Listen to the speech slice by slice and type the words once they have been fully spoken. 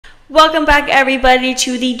Welcome back, everybody,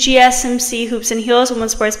 to the GSMC Hoops and Heels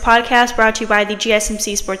Women's Sports Podcast, brought to you by the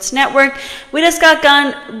GSMC Sports Network. We just got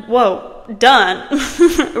done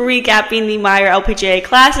recapping the Meyer LPGA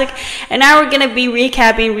Classic, and now we're going to be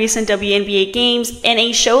recapping recent WNBA games. In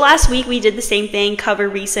a show last week, we did the same thing, cover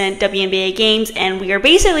recent WNBA games, and we are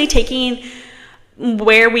basically taking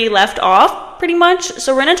where we left off, pretty much.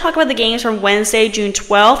 So we're going to talk about the games from Wednesday, June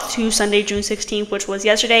 12th to Sunday, June 16th, which was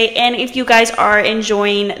yesterday. And if you guys are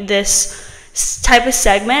enjoying this type of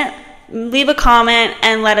segment, leave a comment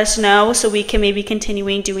and let us know so we can maybe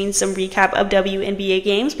continuing doing some recap of WNBA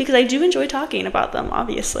games, because I do enjoy talking about them,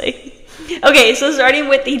 obviously. Okay, so starting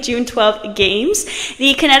with the June 12th games,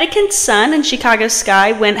 the Connecticut Sun and Chicago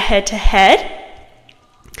Sky went head-to-head.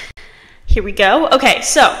 Here we go. Okay,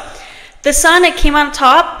 so the Sun, it came out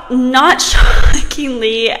top, not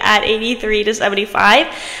shockingly, at 83-75.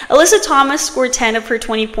 Alyssa Thomas scored 10 of her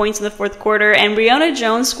 20 points in the fourth quarter, and Brionna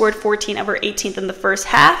Jones scored 14 of her 18th in the first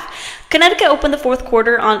half. Connecticut opened the fourth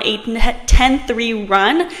quarter on a 10-3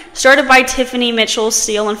 run, started by Tiffany Mitchell's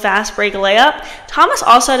steal and fast break layup. Thomas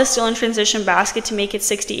also had a steal and transition basket to make it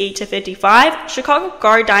 68-55. Chicago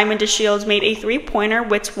guard Diamond DeShields made a three-pointer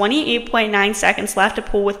with 28.9 seconds left to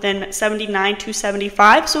pull within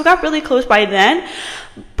 79-75, so it got really close by then.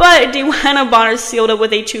 But Brionna Bonner sealed it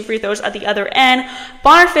with 2 free throws at the other end.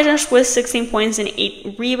 Bonner finished with 16 points and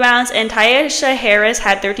 8 rebounds, and Tyesha Harris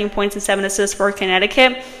had 13 points and 7 assists for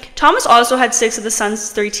Connecticut. Thomas also had 6 of the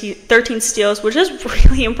Suns' 13 steals, which is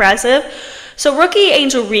really impressive. So rookie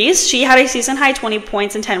Angel Reese, she had a season-high 20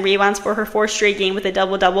 points and 10 rebounds for her 4th straight game with a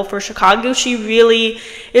double-double for Chicago. She really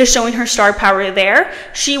is showing her star power there.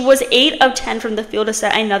 She was 8 of 10 from the field to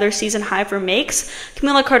set another season high for makes.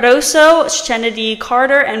 Camila Cardoso, Kennedy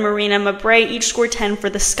Carter, and Marina Mabrey each scored 10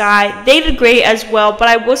 for the Sky. They did great as well, but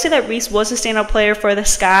I will say that Reese was a standout player for the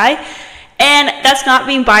Sky. And that's not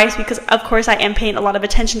being biased, because of course I am paying a lot of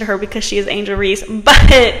attention to her because she is Angel Reese, but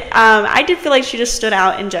I did feel like she just stood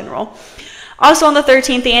out in general. Also on the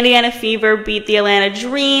 13th, the Indiana Fever beat the Atlanta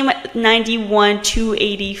Dream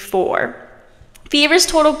 91-84. Fever's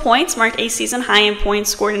total points marked a season high in points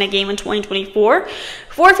scored in a game in 2024.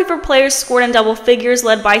 4 Fever players scored in double figures,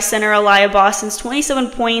 led by center Aliyah Boston's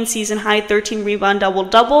 27-point season-high 13-rebound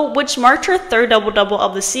double-double, which marked her 3rd double-double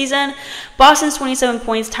of the season. Boston's 27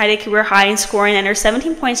 points tied a career high in scoring, and her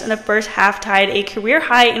 17 points in the first half tied a career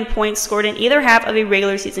high in points scored in either half of a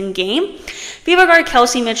regular season game. Fever guard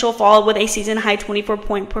Kelsey Mitchell followed with a season-high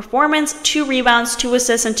 24-point performance, 2 rebounds, 2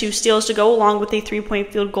 assists, and 2 steals to go along with a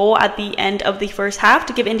 3-point field goal at the end of the first half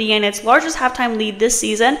to give Indiana its largest halftime lead this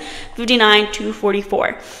season, 59-44.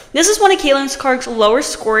 This is one of Caitlin Clark's lower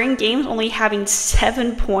scoring games, only having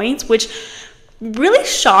 7 points, which really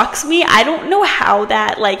shocks me. I don't know how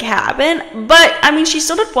that happened, but I mean, she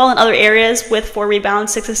still did well in other areas with 4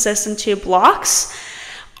 rebounds, 6 assists, and 2 blocks.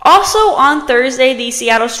 Also on Thursday, the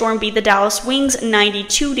Seattle Storm beat the Dallas Wings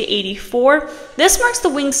 92-84. This marks the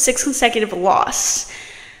Wings' 6th consecutive loss.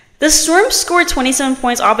 The Storm scored 27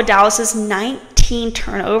 points off of Dallas's 19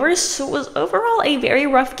 turnovers, so it was overall a very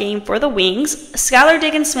rough game for the Wings. Skylar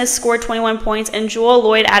Diggins-Smith scored 21 points, and Jewel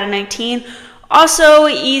Lloyd added 19. Also,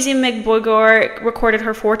 Easy McBoygor recorded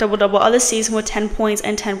her 4th double-double of the season with 10 points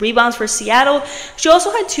and 10 rebounds for Seattle. She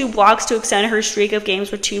also had 2 blocks to extend her streak of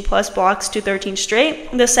games with 2+ blocks to 13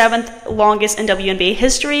 straight, the 7th longest in WNBA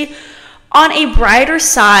history. On a brighter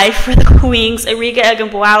side for the Wings, Arike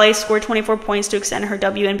Ogunbowale scored 24 points to extend her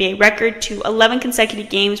WNBA record to 11 consecutive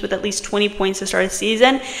games with at least 20 points to start the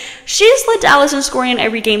season. She's led Dallas in scoring in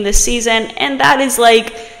every game this season, and that is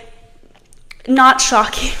not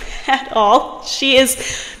shocking at all. She is,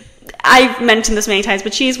 I've mentioned this many times,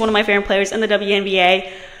 but she's one of my favorite players in the WNBA.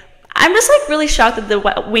 I'm just really shocked that the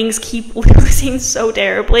Wings keep losing so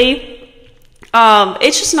terribly.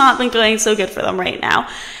 It's just not been going so good for them right now.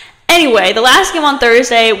 Anyway, the last game on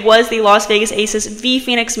Thursday was the Las Vegas Aces v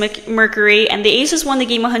Phoenix Mercury, and the Aces won the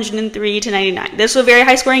game 103-99. This was a very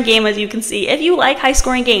high-scoring game, as you can see. If you like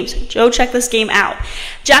high-scoring games, go check this game out.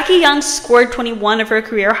 Jackie Young scored 21 of her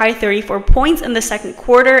career-high 34 points in the second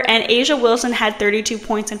quarter, and A'ja Wilson had 32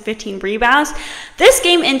 points and 15 rebounds. This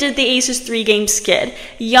game ended the Aces' 3-game skid.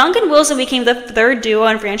 Young and Wilson became the 3rd duo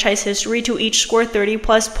in franchise history to each score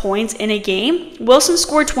 30-plus points in a game. Wilson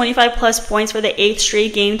scored 25-plus points for the 8th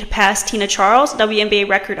straight game to pass Tina Charles' WNBA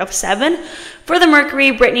record of 7. For the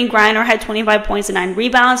Mercury, Brittany Griner had 25 points and 9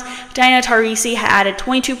 rebounds. Diana Taurasi had added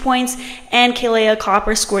 22 points, and Kalea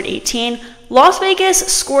Copper scored 18. Las Vegas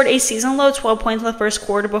scored a season-low 12 points in the first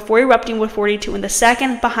quarter before erupting with 42 in the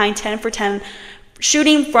second, behind 10 for 10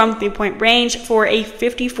 shooting from 3-point range for a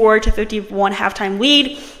 54-51 halftime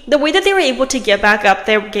lead. The way that they were able to get back up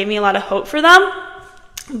there gave me a lot of hope for them.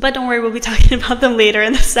 But don't worry, we'll be talking about them later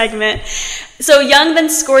in the segment. So Young then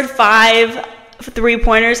scored 5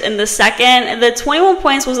 3-pointers in the second. The 21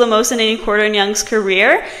 points was the most in any quarter in Young's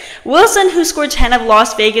career. Wilson, who scored 10 of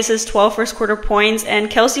Las Vegas's 12 first quarter points, and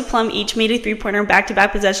Kelsey Plum each made a 3-pointer in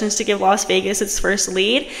back-to-back possessions to give Las Vegas its first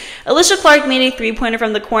lead. Alicia Clark made a 3-pointer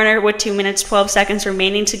from the corner with 2 minutes 12 seconds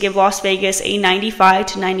remaining to give Las Vegas a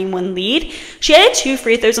 95-91 lead. She added 2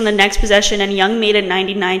 free throws on the next possession, and Young made it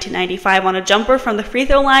 99-95 on a jumper from the free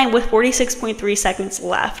throw line with 46.3 seconds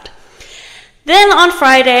left. Then on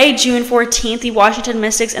Friday, June 14th, the Washington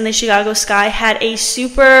Mystics and the Chicago Sky had a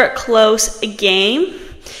super close game,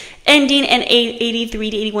 ending an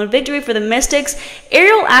 83-81 victory for the Mystics.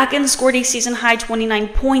 Ariel Atkins scored a season-high 29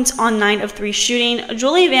 points on 9 of 3 shooting.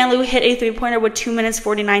 Julie Van Loo hit a 3-pointer with 2 minutes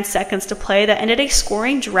 49 seconds to play that ended a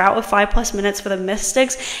scoring drought of 5+ minutes for the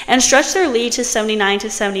Mystics and stretched their lead to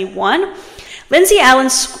 79-71. Lindsay Allen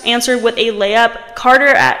answered with a layup.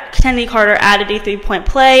 Kennedy Carter added a 3-point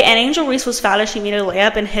play, and Angel Reese was fouled as she made a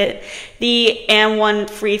layup and hit the and-1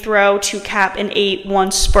 free throw to cap an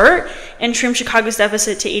 8-1 spurt and trim Chicago's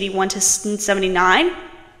deficit to 81-79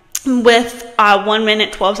 with 1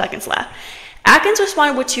 minute 12 seconds left. Atkins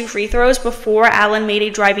responded with 2 free throws before Allen made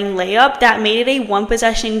a driving layup that made it a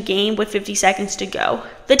 1-possession game with 50 seconds to go.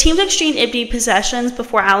 The teams exchanged empty possessions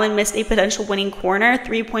before Allen missed a potential winning corner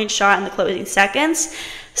 3-point shot in the closing seconds.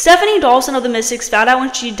 Stephanie Dawson of the Mystics fouled out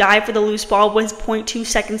when she dived for the loose ball with 0.2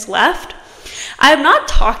 seconds left. I have not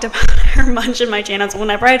talked about her much in my channels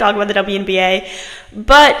whenever I talk about the WNBA,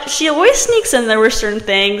 but she always sneaks in there with certain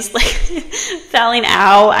things, like fouling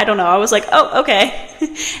out. I don't know. I was like, oh, okay.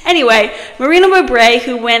 Anyway, Marina Mabrey,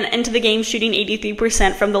 who went into the game shooting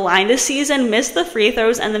 83% from the line this season, missed the free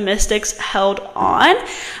throws, and the Mystics held on.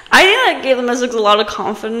 I think that gave the Mystics a lot of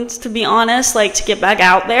confidence, to be honest, like to get back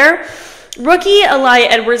out there. Rookie Aliyah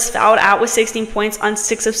Edwards fouled out with 16 points on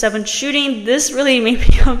 6 of 7 shooting. This really made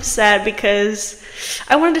me upset because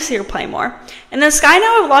I wanted to see her play more. And the Sky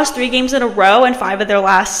now have lost 3 games in a row and 5 of their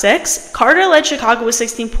last 6. Carter led Chicago with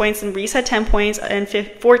 16 points, and Reese had 10 points and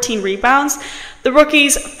 14 rebounds. The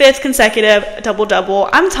rookies' 5th consecutive double-double.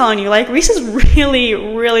 I'm telling you, like, Reese is really,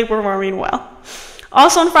 really performing well.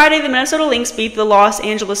 Also on Friday, the Minnesota Lynx beat the Los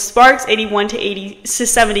Angeles Sparks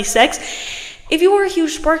 81-76. If you were a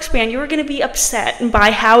huge Sparks fan, you were going to be upset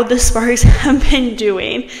by how the Sparks have been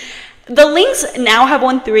doing. The Lynx now have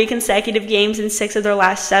won 3 consecutive games in 6 of their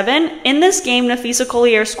last 7. In this game, Nafisa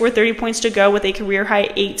Collier scored 30 points to go with a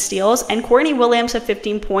career-high 8 steals, and Courtney Williams had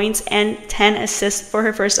 15 points and 10 assists for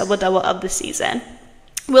her first double-double of the season.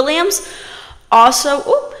 Williams also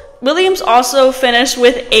finished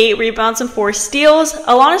with 8 rebounds and 4 steals.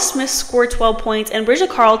 Alana Smith scored 12 points, and Bridget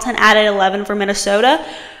Carlton added 11 for Minnesota.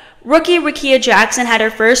 Rookie Rickea Jackson had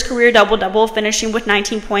her first career double-double, finishing with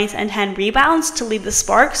 19 points and 10 rebounds to lead the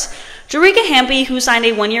Sparks. Jericka Hamby, who signed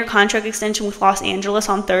a 1-year contract extension with Los Angeles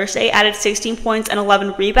on Thursday, added 16 points and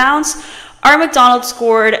 11 rebounds. R. McDonald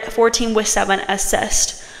scored 14 with 7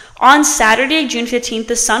 assists. On Saturday, June 15th,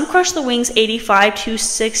 the Sun crushed the Wings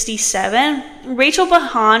 85-67. Rachel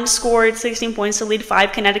Bahan scored 16 points to lead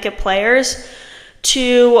 5 Connecticut players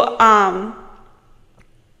to, wow,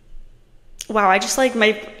 I just like my...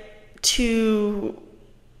 I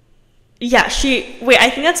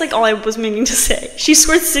think that's like all I was meaning to say. She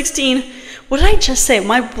scored 16. What did I just say?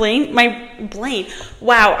 My brain.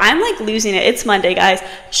 Wow, I'm like losing it. It's Monday, guys.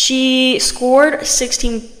 She scored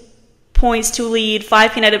 16 points to lead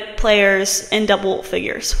 5 Connecticut players in double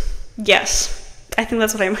figures. Yes. I think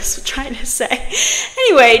that's what I was trying to say.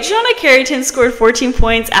 Anyway, Gianna Carrington scored 14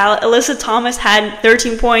 points. Alyssa Thomas had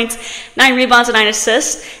 13 points, 9 rebounds, and 9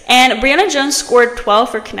 assists. And Brionna Jones scored 12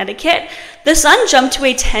 for Connecticut. The Sun jumped to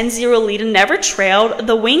a 10-0 lead and never trailed.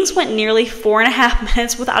 The Wings went nearly 4.5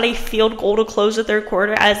 minutes without a field goal to close the third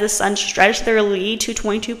quarter as the Sun stretched their lead to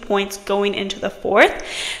 22 points going into the fourth.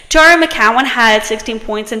 Tara McCowan had 16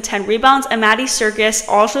 points and 10 rebounds, and Maddie Circus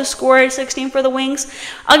also scored 16 for the Wings.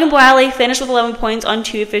 Ogunbowale finished with 11 points on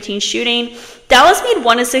 2 of 15 shooting. Dallas made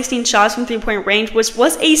 1 of 16 shots from 3-point range, which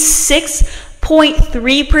was a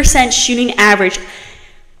 6.3% shooting average.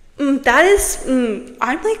 That is,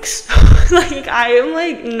 I'm like, I am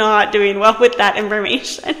like not doing well with that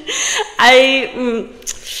information. I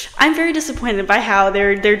I'm very disappointed by how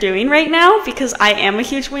they're doing right now because I am a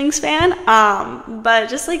huge Wings fan. But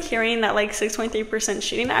just like hearing that like 6.3%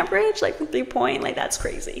 shooting average, like from 3-point, like that's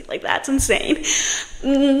crazy. Like that's insane.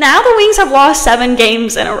 Now the Wings have lost 7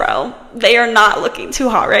 games in a row. They are not looking too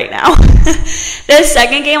hot right now. The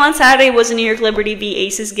second game on Saturday was a New York Liberty v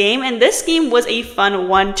Aces game, and this game was a fun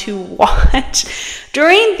one to watch.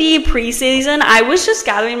 During the preseason, I was just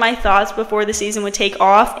gathering my thoughts before the season would take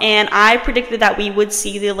off, and I predicted that we would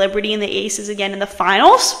see the Liberty and the Aces again in the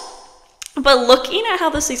finals. But looking at how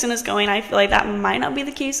the season is going, I feel like that might not be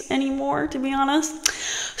the case anymore, to be honest.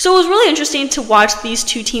 So it was really interesting to watch these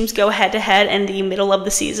two teams go head-to-head in the middle of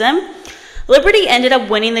the season. Liberty ended up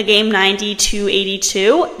winning the game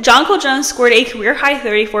 90-82. Jonquil Jones scored a career-high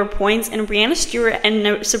 34 points, and Brianna Stewart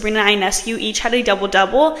and Sabrina Ionescu each had a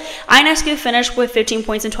double-double. Ionescu finished with 15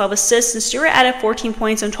 points and 12 assists, and Stewart added 14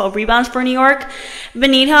 points and 12 rebounds for New York.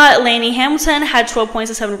 Benita Laney Hamilton had 12 points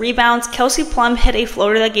and 7 rebounds. Kelsey Plum hit a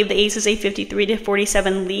floater that gave the Aces a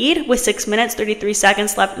 53-47 lead with 6 minutes, 33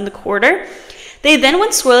 seconds left in the quarter. They then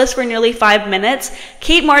went scoreless for nearly 5 minutes.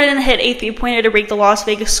 Kate Martin hit a 3-pointer to break the Las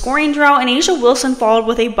Vegas scoring drought, and Asia Wilson followed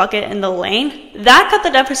with a bucket in the lane. That cut the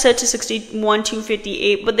deficit to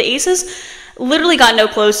 61-58, but the Aces literally got no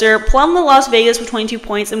closer. Plum led Las Vegas with 22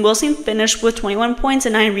 points, and Wilson finished with 21 points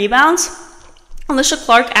and 9 rebounds. Alicia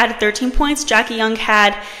Clark added 13 points. Jackie Young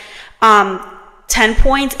had 10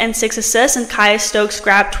 points and 6 assists, and Kaya Stokes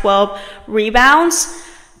grabbed 12 rebounds.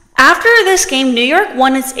 After this game, New York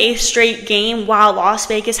won its 8th straight game, while Las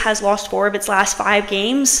Vegas has lost 4 of its last 5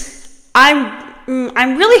 games. I'm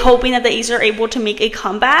really hoping that the Aces are able to make a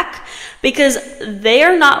comeback because they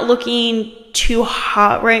are not looking too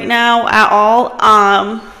hot right now at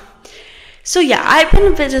all. So yeah, I've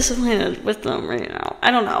been a bit disappointed with them right now.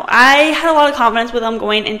 I don't know. I had a lot of confidence with them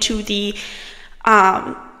going into the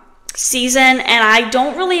season, and I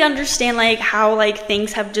don't really understand like how like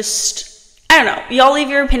things have just, I don't know. Y'all leave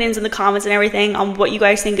your opinions in the comments and everything on what you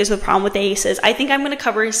guys think is the problem with the Aces. I think I'm going to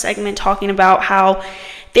cover a segment talking about how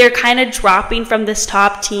they're kind of dropping from this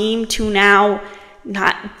top team to now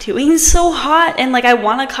not doing so hot. And like I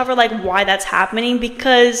want to cover like why that's happening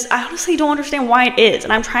because I honestly don't understand why it is.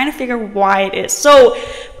 And I'm trying to figure why it is. So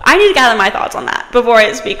I need to gather my thoughts on that before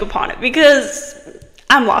I speak upon it because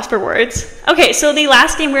I'm lost for words. Okay, so the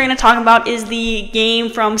last game we're going to talk about is the game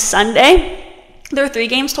from Sunday. There are 3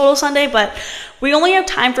 games total Sunday, but we only have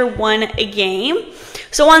time for 1 game.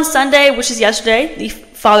 So on Sunday, which is yesterday, the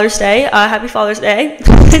Father's Day, happy Father's Day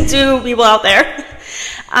to people out there.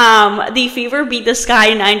 The Fever beat the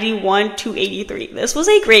Sky 91-83. This was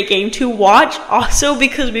a great game to watch also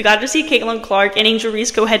because we got to see Caitlin Clark and Angel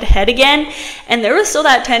Reese go head-to-head again, and there was still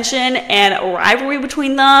that tension and rivalry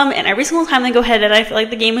between them, and every single time they go head-to-head, I feel like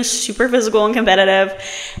the game is super physical and competitive.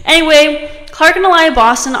 Anyway, Clark and Aliyah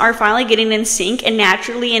Boston are finally getting in sync, and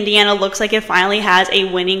naturally Indiana looks like it finally has a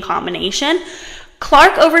winning combination.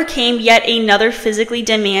 Clark overcame yet another physically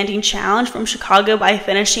demanding challenge from Chicago by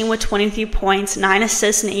finishing with 23 points, 9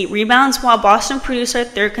 assists, and 8 rebounds, while Boston produced her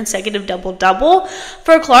 3rd consecutive double-double.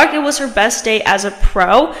 For Clark, it was her best day as a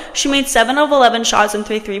pro. She made 7 of 11 shots and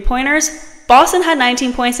 3 3-pointers. Boston had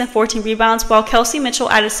 19 points and 14 rebounds, while Kelsey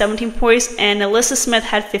Mitchell added 17 points and Alyssa Smith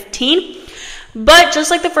had 15. But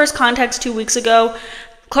just like the first context 2 weeks ago,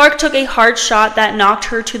 Clark took a hard shot that knocked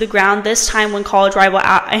her to the ground, this time when college rival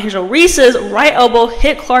Angel Reese's right elbow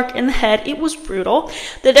hit Clark in the head. It was brutal.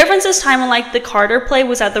 The difference this time, unlike the Carter play,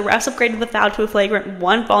 was that the refs upgraded the foul to a flagrant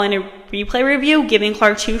 1 following a replay review, giving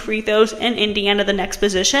Clark 2 free throws and Indiana the next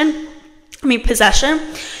possession.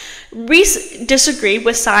 Reese disagreed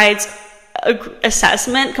with side's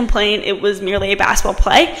assessment, complaining it was merely a basketball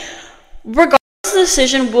play. Regardless, the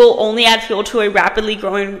decision will only add fuel to a rapidly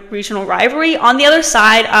growing regional rivalry. On the other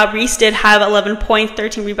side, Reese did have 11 points,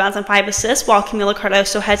 13 rebounds, and 5 assists, while Camila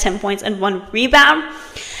Cardoso had 10 points and 1 rebound.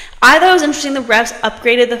 I thought it was interesting the refs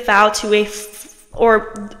upgraded the foul to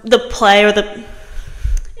the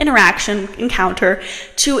interaction encounter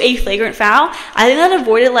to a flagrant foul. I think that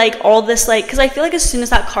avoided like all this, like, because I feel like as soon as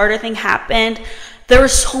that Carter thing happened, there were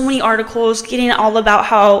so many articles getting all about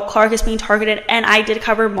how Clark is being targeted, and I did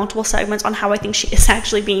cover multiple segments on how I think she is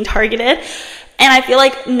actually being targeted. And I feel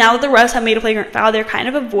like now that the refs have made a flagrant foul, they're kind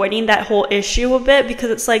of avoiding that whole issue a bit because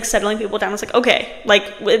it's like settling people down. It's like, okay,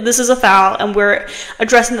 like this is a foul and we're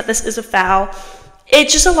addressing that this is a foul.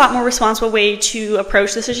 It's just a lot more responsible way to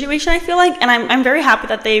approach the situation, I feel like. And I'm very happy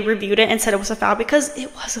that they reviewed it and said it was a foul because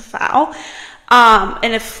it was a foul.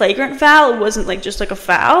 And a flagrant foul, it wasn't like just like a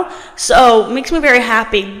foul. So it makes me very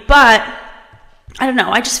happy. But I don't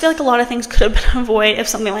know. I just feel like a lot of things could have been avoided if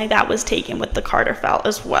something like that was taken with the Carter foul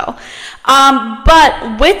as well.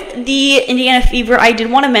 But with the Indiana Fever, I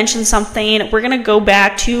did want to mention something. We're going to go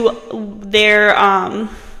back to their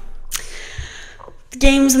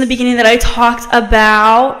games in the beginning that I talked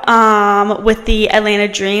about with the Atlanta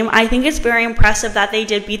Dream. I think it's very impressive that they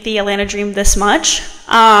did beat the Atlanta Dream this much.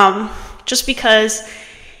 Just because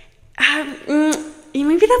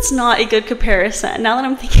maybe that's not a good comparison now that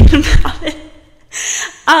I'm thinking about it.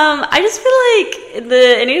 I just feel like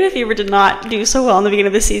the Indiana Fever did not do so well in the beginning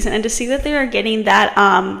of the season, and to see that they are getting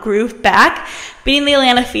that groove back, beating the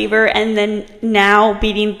Atlanta Fever, and then now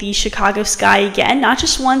beating the Chicago Sky again, not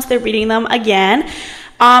just once, they're beating them again.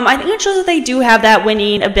 I think it shows that they do have that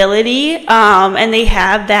winning ability, and they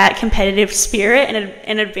have that competitive spirit and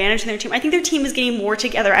an advantage in their team. I think their team is getting more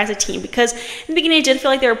together as a team, because in the beginning I did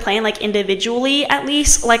feel like they were playing like individually, at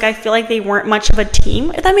least. Like, I feel like they weren't much of a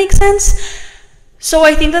team, if that makes sense. So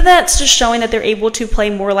I think that that's just showing that they're able to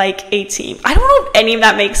play more like a team. I don't know if any of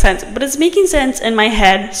that makes sense, but it's making sense in my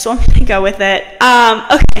head, so I'm going to go with it.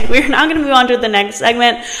 Okay, we're now going to move on to the next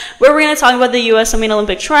segment, where we're going to talk about the U.S. Women's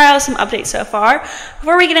Olympic trials, some updates so far.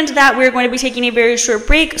 Before we get into that, we're going to be taking a very short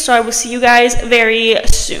break, so I will see you guys very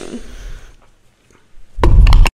soon.